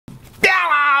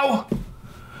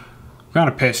Kind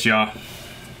of pissed, y'all.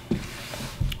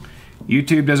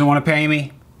 YouTube doesn't want to pay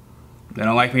me. They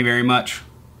don't like me very much.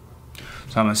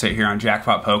 So I'm gonna sit here on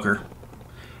Jackpot Poker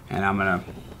and I'm gonna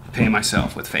pay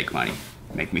myself with fake money.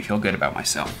 Make me feel good about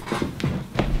myself.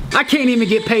 I can't even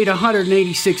get paid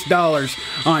 $186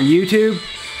 on YouTube,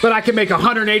 but I can make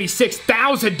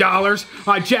 $186,000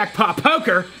 on Jackpot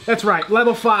Poker. That's right,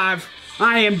 level 5.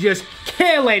 I am just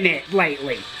killing it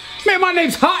lately. Man, my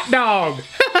name's Hot Dog.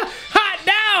 Hot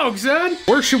Dog, son.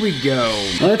 Where should we go?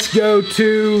 Let's go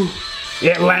to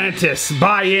Atlantis.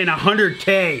 Buy in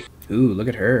 100K. Ooh, look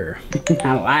at her.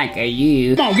 I like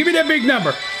you. Come on, give me that big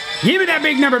number. Give me that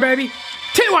big number, baby.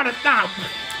 200. Oh,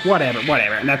 whatever.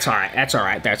 That's all right. That's all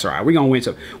right. We gonna win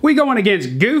some. We going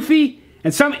against Goofy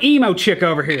and some emo chick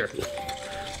over here.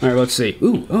 All right, let's see.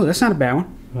 Ooh, oh, that's not a bad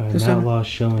one. An Outlaw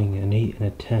showing an 8 and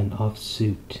a 10 off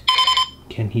suit.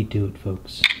 Can he do it,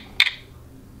 folks?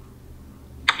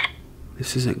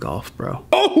 This isn't golf, bro.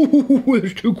 Oh,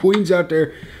 there's 2 queens out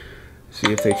there. See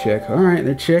if they check. All right,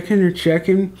 they're checking.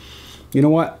 You know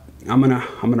what? I'm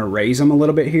gonna raise him a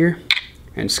little bit here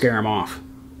and scare him off.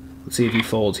 Let's see if he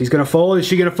folds. He's gonna fold. Is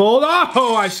she gonna fold?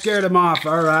 Oh, I scared him off.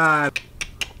 All right.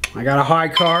 I got a high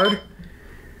card.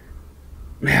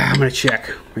 Yeah, I'm gonna check.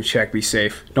 Be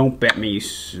safe. Don't bet me.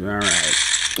 All right.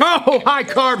 Oh, high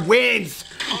card wins.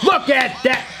 Look at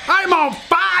that. I'm on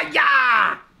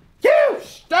fire.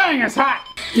 Dang, it's hot.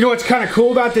 You know what's kind of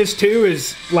cool about this too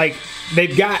is like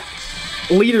they've got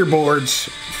leaderboards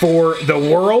for the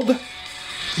world.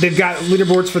 They've got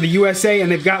leaderboards for the USA, and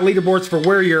they've got leaderboards for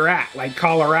where you're at, like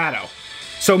Colorado.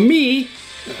 So me,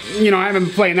 you know, I haven't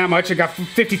been playing that much. I got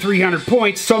 5,300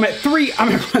 points, so I'm at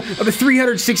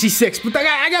 366. But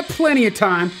I got plenty of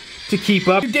time to keep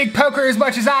up. If you dig poker as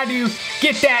much as I do,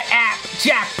 get that app,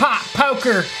 Jackpot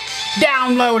Poker.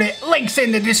 Download it. Links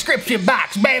in the description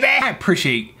box, baby. I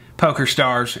appreciate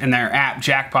PokerStars and their app,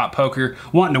 Jackpot Poker,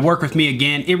 wanting to work with me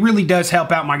again. It really does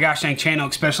help out my gosh dang channel,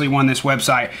 especially when this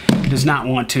website does not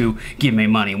want to give me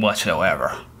money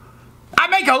whatsoever. I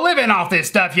make a living off this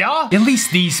stuff, y'all. At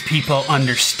least these people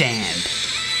understand.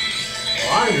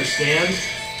 Well, I understand.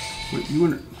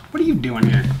 What are you doing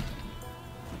here?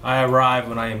 I arrive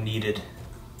when I am needed.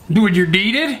 When you're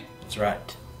needed? That's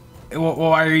right. Well,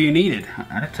 why are you needed?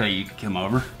 I didn't tell you could come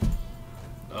over.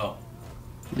 Oh.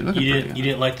 You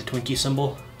didn't like the Twinkie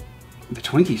symbol? The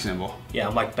Twinkie symbol? Yeah,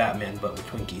 I'm like Batman, but with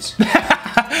Twinkies.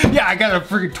 Yeah, I got a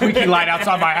freaking Twinkie light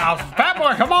outside my house. Fat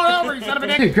boy, come on over, you son of a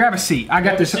dick. Hey, grab a seat.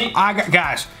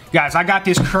 Guys, I got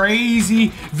this crazy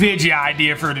video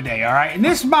idea for today, all right? And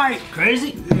this might...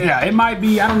 Crazy? Yeah, it might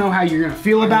be, I don't know how you're gonna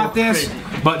feel about this,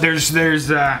 but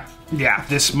yeah,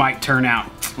 this might turn out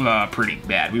pretty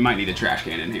bad. We might need a trash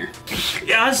can in here.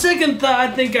 Yeah, on second thought, I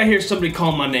think I hear somebody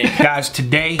call my name. Guys,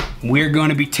 today we're going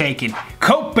to be taking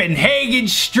Copenhagen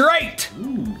straight.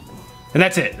 Ooh. And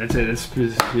that's it. That's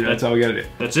all we gotta do.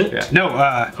 That's it? Yeah. No,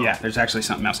 yeah, there's actually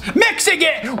something else. Mixing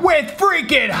it with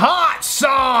freaking hot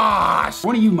sauce!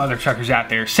 One of you mother truckers out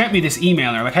there sent me this email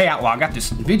and they're like, hey Outlaw, I got this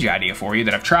video idea for you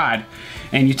that I've tried.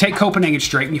 And you take Copenhagen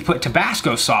straight and you put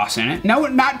Tabasco sauce in it. No,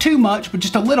 not too much, but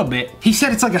just a little bit. He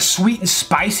said it's like a sweet and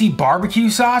spicy barbecue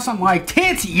sauce. I'm like,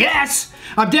 tits, yes!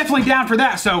 I'm definitely down for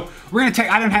that. So we're gonna take,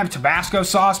 I don't have Tabasco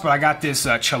sauce, but I got this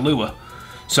Cholula.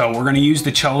 So we're gonna use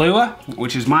the Cholula,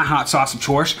 which is my hot sauce of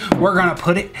choice. We're gonna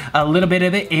put it, a little bit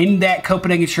of it in that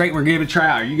Copenhagen straight. We're gonna give it a try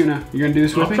out. Are you gonna do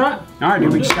this with me? I'll try. All right,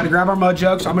 dude, we just gotta grab our mud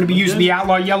jugs. I'm gonna be using the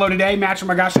Outlaw Yellow today, matching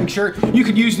my gosh dang shirt. You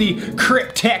could use the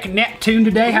Cryptek Neptune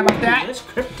today. How about that? That's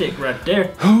Cryptek right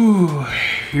there. Ooh,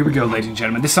 here we go, ladies and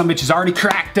gentlemen. This sumbitch is already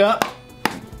cracked up.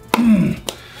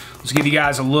 Let's give you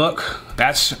guys a look.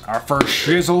 That's our first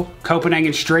shizzle,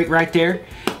 Copenhagen straight right there.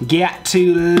 Got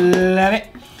to love it.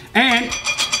 And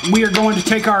we are going to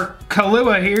take our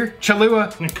Cholula here.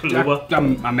 Cholula.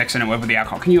 I'm mixing it with the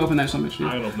alcohol. Can you open that so much?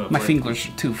 I don't know. My fingers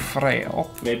are too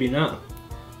frail. Maybe not.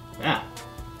 Ah.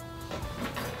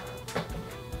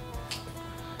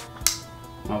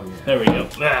 Oh yeah. There we go.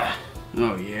 Ah.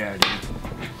 Oh yeah, dude.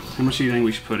 How much do you think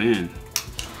we should put in?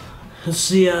 Let's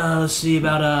see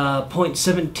about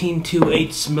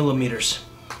 0.1728 millimeters.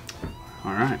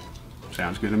 All right.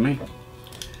 Sounds good to me.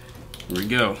 Here we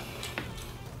go.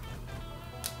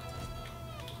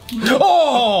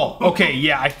 Oh! Okay,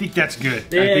 yeah, I think that's good.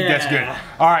 Yeah. I think that's good.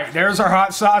 All right, there's our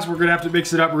hot sauce. We're gonna have to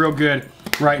mix it up real good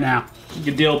right now. You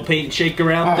get the old paint and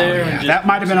shaker out there. Yeah. And just that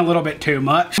might have been a little bit too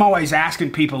much. I'm always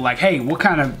asking people like, hey, what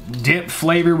kind of dip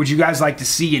flavor would you guys like to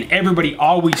see? And everybody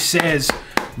always says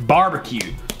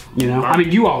barbecue. You know, I mean,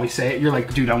 you always say it. You're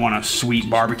like, dude, I want a sweet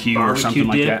barbecue or something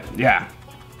like that. Yeah.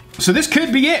 So this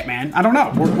could be it, man. I don't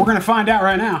know. We're gonna find out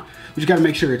right now. We just gotta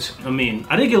make sure it's... I mean,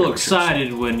 I did get a little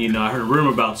excited when, you know, I heard a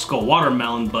rumor about Skull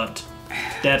Watermelon, but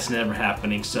that's never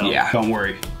happening, so. Yeah, don't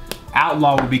worry.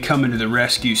 Outlaw will be coming to the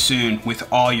rescue soon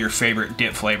with all your favorite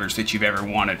dip flavors that you've ever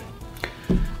wanted.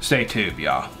 Stay tuned,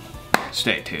 y'all.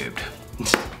 Stay tuned.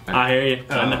 I hear you.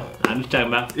 I know. I'm just talking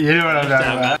about. You know what I'm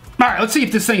talking about. All right, let's see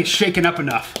if this thing is shaken up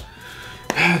enough.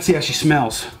 Let's see how she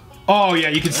smells. Oh yeah,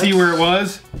 you can see where it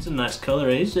was. It's a nice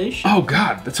colorization. Oh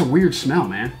God, that's a weird smell,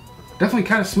 man. Definitely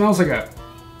kind of smells like a...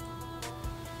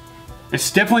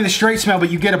 It's definitely the straight smell,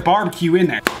 but you get a barbecue in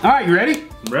there. All right, you ready?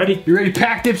 I'm ready. You ready?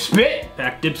 Pack, dip, spit.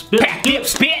 Pack, dip, spit. Pack, dip,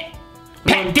 spit.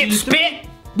 Pack, dip, spit.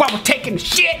 While we're taking the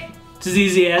shit. It's as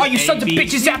easy as all you sons of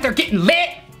bitches out there getting lit.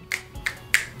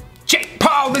 Jake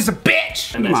Paul is a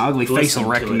bitch. Get my ugly facial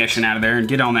recognition out of there and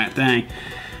get on that thing.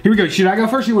 Here we go. Should I go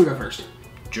first or you want to go first?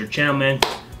 It's your channel, man.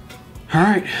 All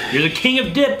right. You're the king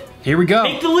of dip. Here we go.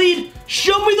 Take the lead.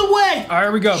 Show me the way. All right,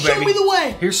 here we go, baby. Show me the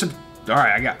way. Here's some... All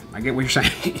right, I get what you're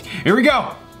saying. Here we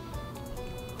go.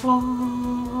 A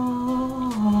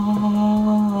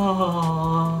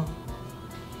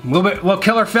little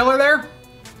killer filler there.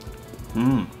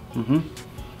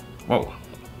 Whoa.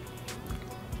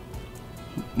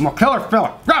 More killer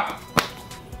filler. Go.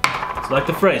 It's like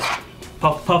the phrase.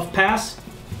 Puff, puff, pass.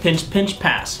 Pinch, pinch,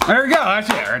 pass. There we go. That's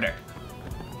it right there.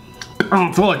 Oh,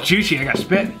 it's a little juicy. I got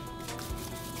spit.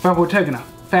 Probably taking a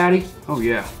fatty. Oh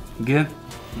yeah. Good.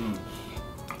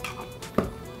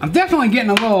 I'm definitely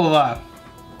getting a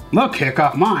little kick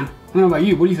off mine. I don't know about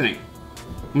you. What do you think?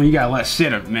 Well, you gotta let it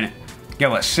sit a minute.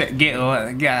 Gotta let it sit.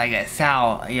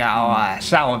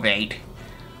 Salivate.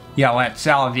 You gotta let it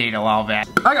salivate a little bit.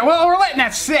 Okay, well, we're letting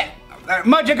that sit.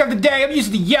 Mud jug of the day. I'm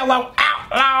using the yellow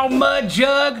Outlaw mud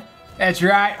jug. That's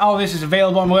right. All this is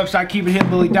available on the website,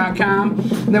 keepithillbilly.com.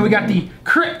 Then we got the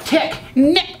Cryptek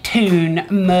Neptune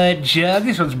mud jug.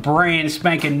 This one's brand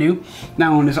spanking new. That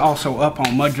one is also up on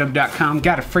mudjug.com.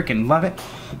 Gotta freaking love it.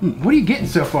 What are you getting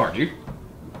so far, dude?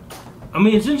 I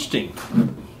mean, it's interesting.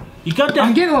 You got that.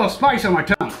 I'm getting a little spice on my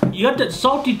tongue. You got that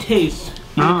salty taste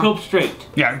in the Cope Straight.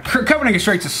 Yeah, Copenhagen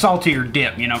Straight's a saltier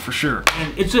dip, you know, for sure.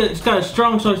 And it's got a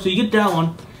strong sauce, so you get that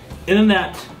one, and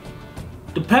then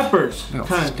the peppers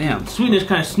sweetness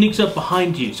kind of sneaks up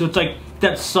behind you. So it's like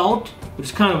that salt, which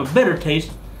is kind of a bitter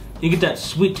taste. You get that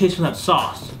sweet taste from that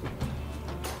sauce.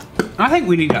 I think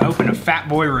we need to open a Fat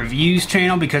Boy Reviews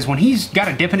channel because when he's got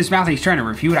a dip in his mouth and he's trying to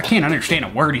review it, I can't understand a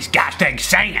word he's gosh dang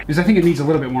saying. Because I think it needs a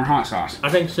little bit more hot sauce. I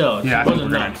think so. Yeah, I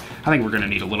think we're gonna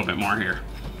need a little bit more here.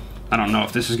 I don't know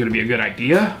if this is gonna be a good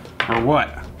idea or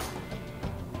what.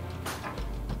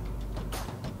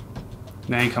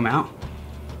 They ain't come out?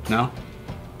 No?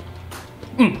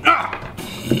 Holy God!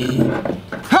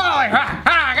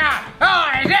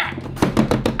 Holy shit!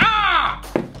 Ah!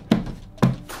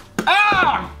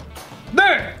 Ah!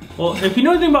 Dude! Well, if you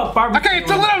know anything about barbecue, okay, it's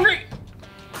a little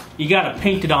you gotta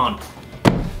paint it on.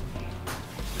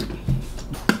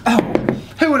 Oh,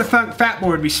 who would have thought Fat Boy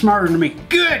would be smarter than me?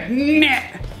 Good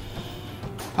net!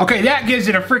 Okay, that gives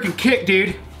it a freaking kick,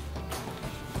 dude.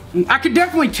 I could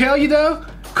definitely tell you though,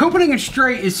 Copenhagen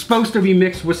Straight is supposed to be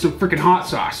mixed with some freaking hot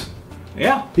sauce.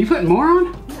 Yeah. Are you putting more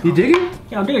on? You digging?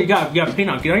 Yeah, I'm digging. You got paint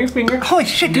on. Get on your finger. Holy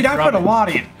shit, dude, I put a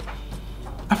lot in.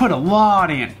 I put a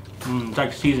lot in. It's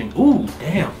like seasoning. Ooh,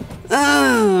 damn.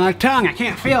 My tongue, I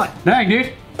can't feel it. Dang,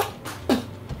 dude.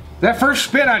 That first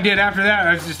spit I did after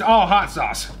that was just all hot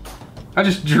sauce. I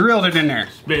just drilled it in there.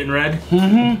 Spitting red?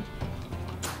 Mm-hmm.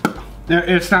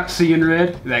 It's not seeing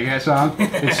red, that guy's song.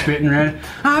 It's spitting red.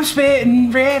 I'm spitting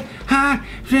red, hot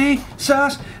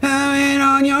sauce, I'm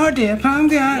on your dip, I'm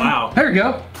gone. Wow. There you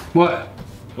go. What?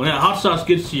 When that hot sauce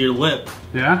gets to your lip,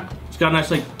 yeah, it's got a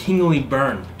nice like tingly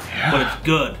burn, yeah, but it's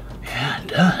good. Yeah, it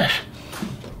does.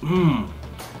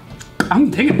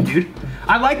 I'm digging it, dude.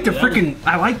 I like the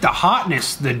I like the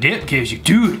hotness the dip gives you.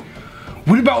 Dude,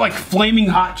 what about like flaming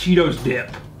hot Cheetos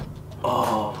dip?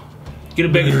 Oh, get a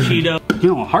bag of Cheetos.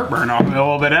 You know, heartburn off me a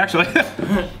little bit, actually.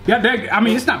 Yeah, I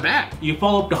mean, it's not bad. You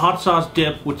follow up the hot sauce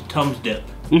dip with the Tums dip.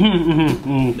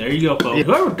 There you go, folks. Yeah.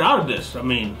 Whoever thought of this, I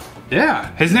mean.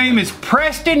 Yeah, his name is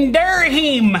Preston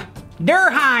Durheim.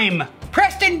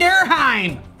 Preston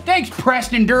Durheim. Thanks,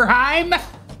 Preston Durheim.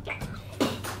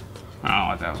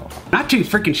 Oh, that was awful. Not too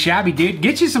freaking shabby, dude.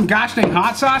 Get you some gosh dang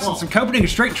hot sauce and some Copenhagen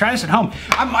Straight and try this at home.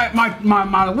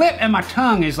 My lip and my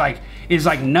tongue is like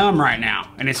numb right now,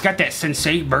 and it's got that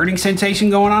burning sensation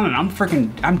going on, and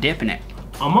I'm dipping it.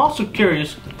 I'm also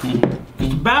curious, because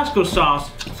Tabasco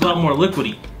sauce is a lot more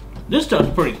liquidy. This stuff's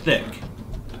pretty thick.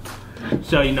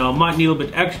 So, you know, it might need a little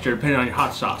bit extra depending on your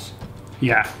hot sauce.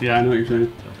 Yeah, I know what you're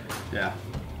saying. Yeah.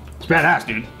 badass,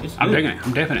 dude. I'm digging it.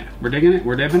 I'm dipping it. We're digging it.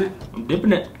 We're dipping it. I'm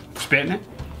dipping it. Spitting it.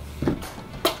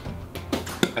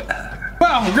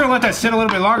 Well, we're gonna let that sit a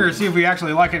little bit longer and see if we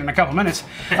actually like it in a couple minutes.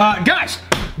 Guys,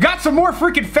 got some more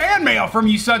freaking fan mail from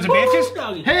you sons of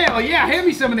bitches. Hell yeah, hand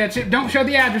me some of that shit. Don't show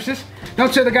the addresses.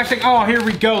 Don't show the gosh thing. Oh, here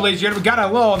we go, ladies and gentlemen. We got a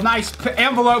little nice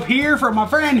envelope here from my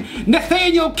friend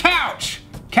Nathaniel Couch.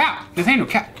 Nathaniel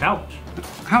Couch. Couch.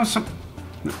 How's some?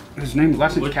 His name,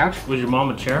 last name's Couch? Was your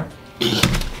mom a chair?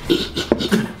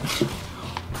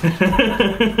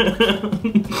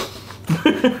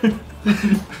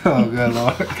 Oh, good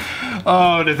lord.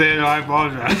 Oh, Nathaniel, I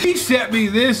apologize. He sent me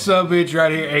this bitch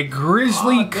right here, a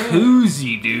grizzly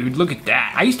koozie, dude. Look at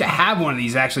that. I used to have one of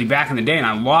these actually back in the day and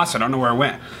I lost it. I don't know where it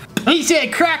went. He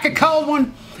said, crack a cold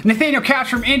one. Nathaniel Couch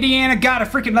from Indiana. Gotta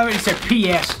freaking love it. He said,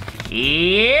 P.S.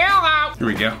 Hello. Here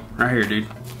we go. Right here, dude.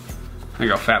 There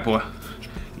you go, fat boy.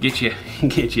 Get you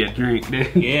a drink,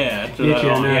 dude. Yeah, that's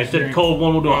what instead of cold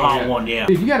one, we'll do a hot one, yeah.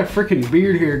 Dude, you got a freaking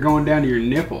beard here going down to your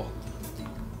nipple.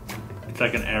 It's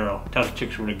like an arrow. Tells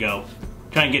chicks where to go.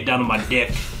 Try and get down to my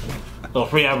dick. Little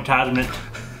free advertisement.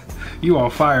 You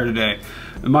on fire today.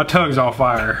 My tongue's on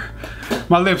fire.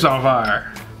 My lips on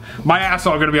fire. My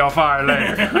asshole gonna be on fire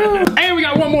later. And we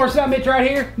got one more summit right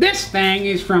here. This thing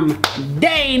is from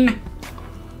Dane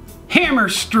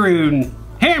Hammerstroon.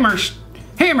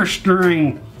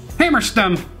 Hammerstum.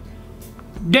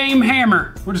 Dame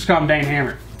Hammer. We'll just call him Dane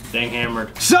Hammer. Dang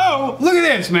hammered. So, look at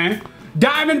this, man.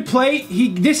 Diamond plate.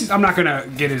 I'm not gonna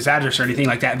get his address or anything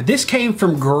like that, but this came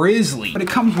from Grizzly. But it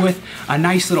comes with a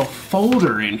nice little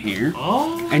folder in here.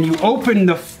 Oh. And you open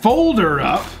the folder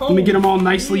up. Let me get them all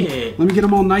nicely. Yeah. Let me get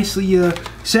them all nicely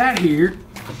sat here.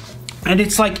 And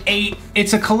it's like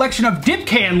it's a collection of dip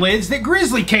can lids that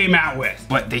Grizzly came out with.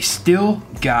 But they still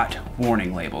got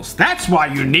warning labels. That's why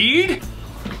you need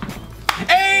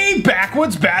a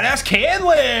Backwoods Badass can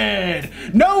lid.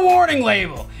 No warning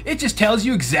label. It just tells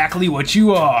you exactly what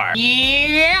you are.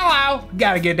 Yellow.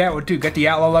 Gotta get that one too. Got the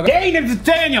Outlaw logo. Dane and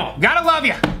Nathaniel. Gotta love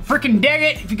you. Freaking dig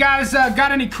it. If you guys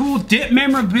got any cool dip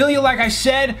memorabilia, like I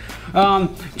said,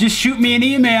 just shoot me an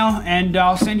email and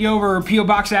I'll send you over a P.O.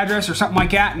 box address or something like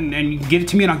that, and you can get it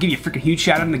to me and I'll give you a freaking huge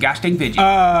shout out in the gosh dang video.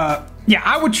 Yeah,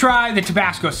 I would try the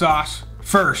Tabasco sauce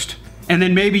first. And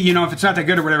then maybe, you know, if it's not that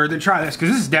good or whatever, then try this,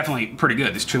 because this is definitely pretty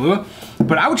good, this Cholula.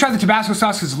 But I would try the Tabasco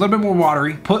sauce because it's a little bit more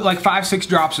watery. Put like 5-6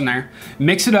 drops in there,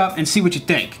 mix it up, and see what you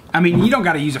think. I mean, you don't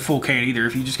got to use a full can either.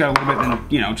 If you just got a little bit, then,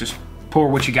 you know, just pour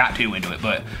what you got to into it.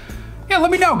 But yeah,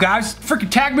 let me know, guys.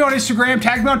 Freaking tag me on Instagram,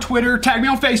 tag me on Twitter, tag me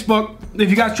on Facebook if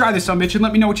you guys try this son bitch, and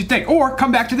let me know what you think. Or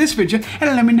come back to this video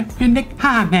and let me know in the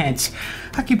comments.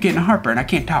 I keep getting a heartburn. I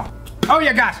can't talk. Oh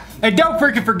yeah, guys, and don't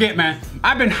freaking forget, man,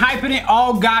 I've been hyping it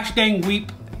all gosh dang week.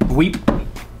 Weep.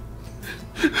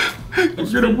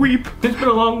 It's gonna weep. It's been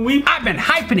a long week. I've been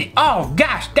hyping it all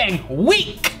gosh dang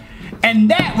week.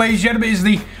 And that, ladies and gentlemen, is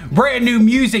the brand new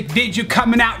music video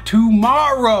coming out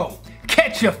tomorrow.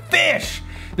 Catch a Fish.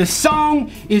 The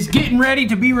song is getting ready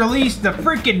to be released. The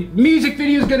freaking music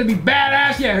video is gonna be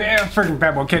badass. Yeah, freaking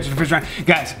bad boy, Catch a Fish, right?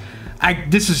 Guys,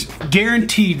 this is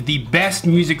guaranteed the best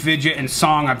music video and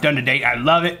song I've done to date. I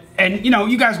love it. And you know,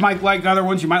 you guys might like other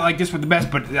ones, you might like this one the best,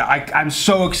 but I'm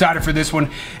so excited for this one,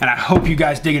 and I hope you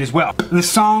guys dig it as well. The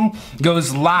song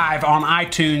goes live on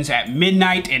iTunes at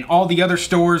midnight and all the other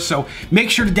stores, so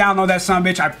make sure to download that son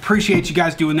bitch. I appreciate you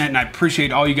guys doing that, and I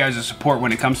appreciate all you guys' support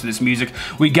when it comes to this music.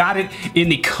 We got it in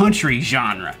the country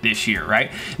genre this year,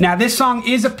 right? Now, this song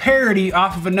is a parody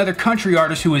off of another country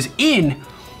artist who is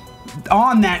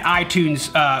on that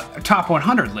iTunes top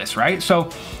 100 list, right?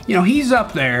 So, you know, he's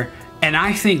up there, and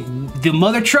I think the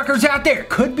mother truckers out there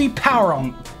could be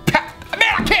man,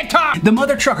 I can't talk! The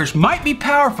mother truckers might be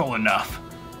powerful enough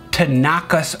to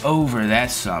knock us over that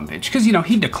sumbitch. Because, you know,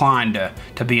 he declined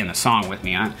to be in the song with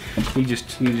me. He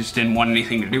just didn't want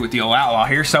anything to do with the old Outlaw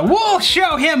here, so we'll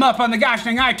show him up on the gosh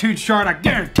dang iTunes chart, I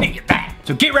guarantee you that.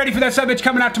 So get ready for that subbitch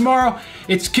coming out tomorrow.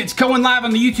 It's going live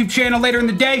on the YouTube channel later in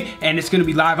the day, and it's gonna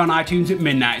be live on iTunes at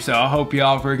midnight, so I hope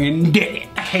y'all freaking dig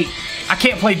it. I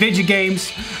can't play video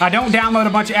games. I don't download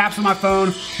a bunch of apps on my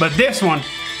phone, but this one,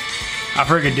 I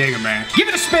freaking dig it, man. Give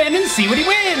it a spin and see what he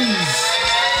wins.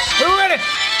 We're ready.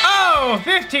 Oh,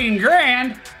 15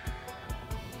 grand.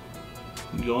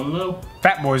 Going low.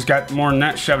 Fat boy's got more than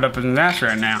that shoved up in his ass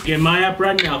right now. Get my app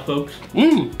right now, folks.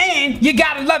 And you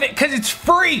gotta love it because it's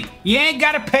free. You ain't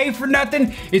gotta pay for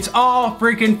nothing. It's all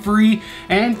freaking free.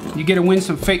 And you get to win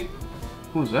some fake.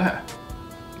 What was that?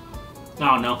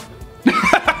 Oh, no.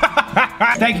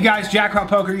 Thank you guys, Jackpot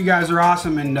Poker. You guys are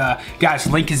awesome. And guys,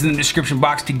 link is in the description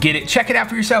box to get it. Check it out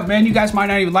for yourself, man. You guys might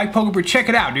not even like poker, but check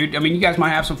it out, dude. I mean, you guys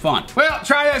might have some fun. Well,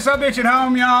 try that subbitch at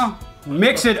home, y'all.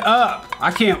 Mix it up.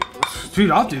 I can't,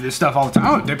 dude, I'll do this stuff all the time.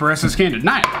 I'll dip the rest of this can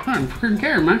tonight. I don't freaking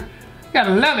care, man.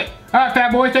 Gotta love it. All right,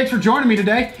 Fat Boy, thanks for joining me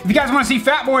today. If you guys want to see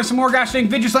Fat Boy and some more gosh dang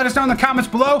videos, let us know in the comments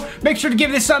below. Make sure to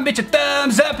give this son bitch a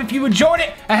thumbs up if you enjoyed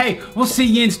it. And hey, we'll see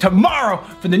yins tomorrow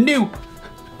for the new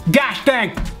gosh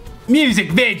dang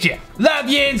music video. Love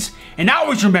yins, and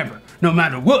always remember, no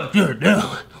matter what you're doing,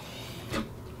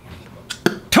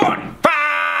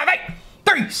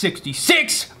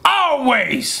 366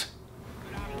 always.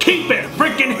 Keep it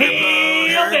freaking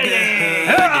hell,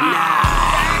 baby.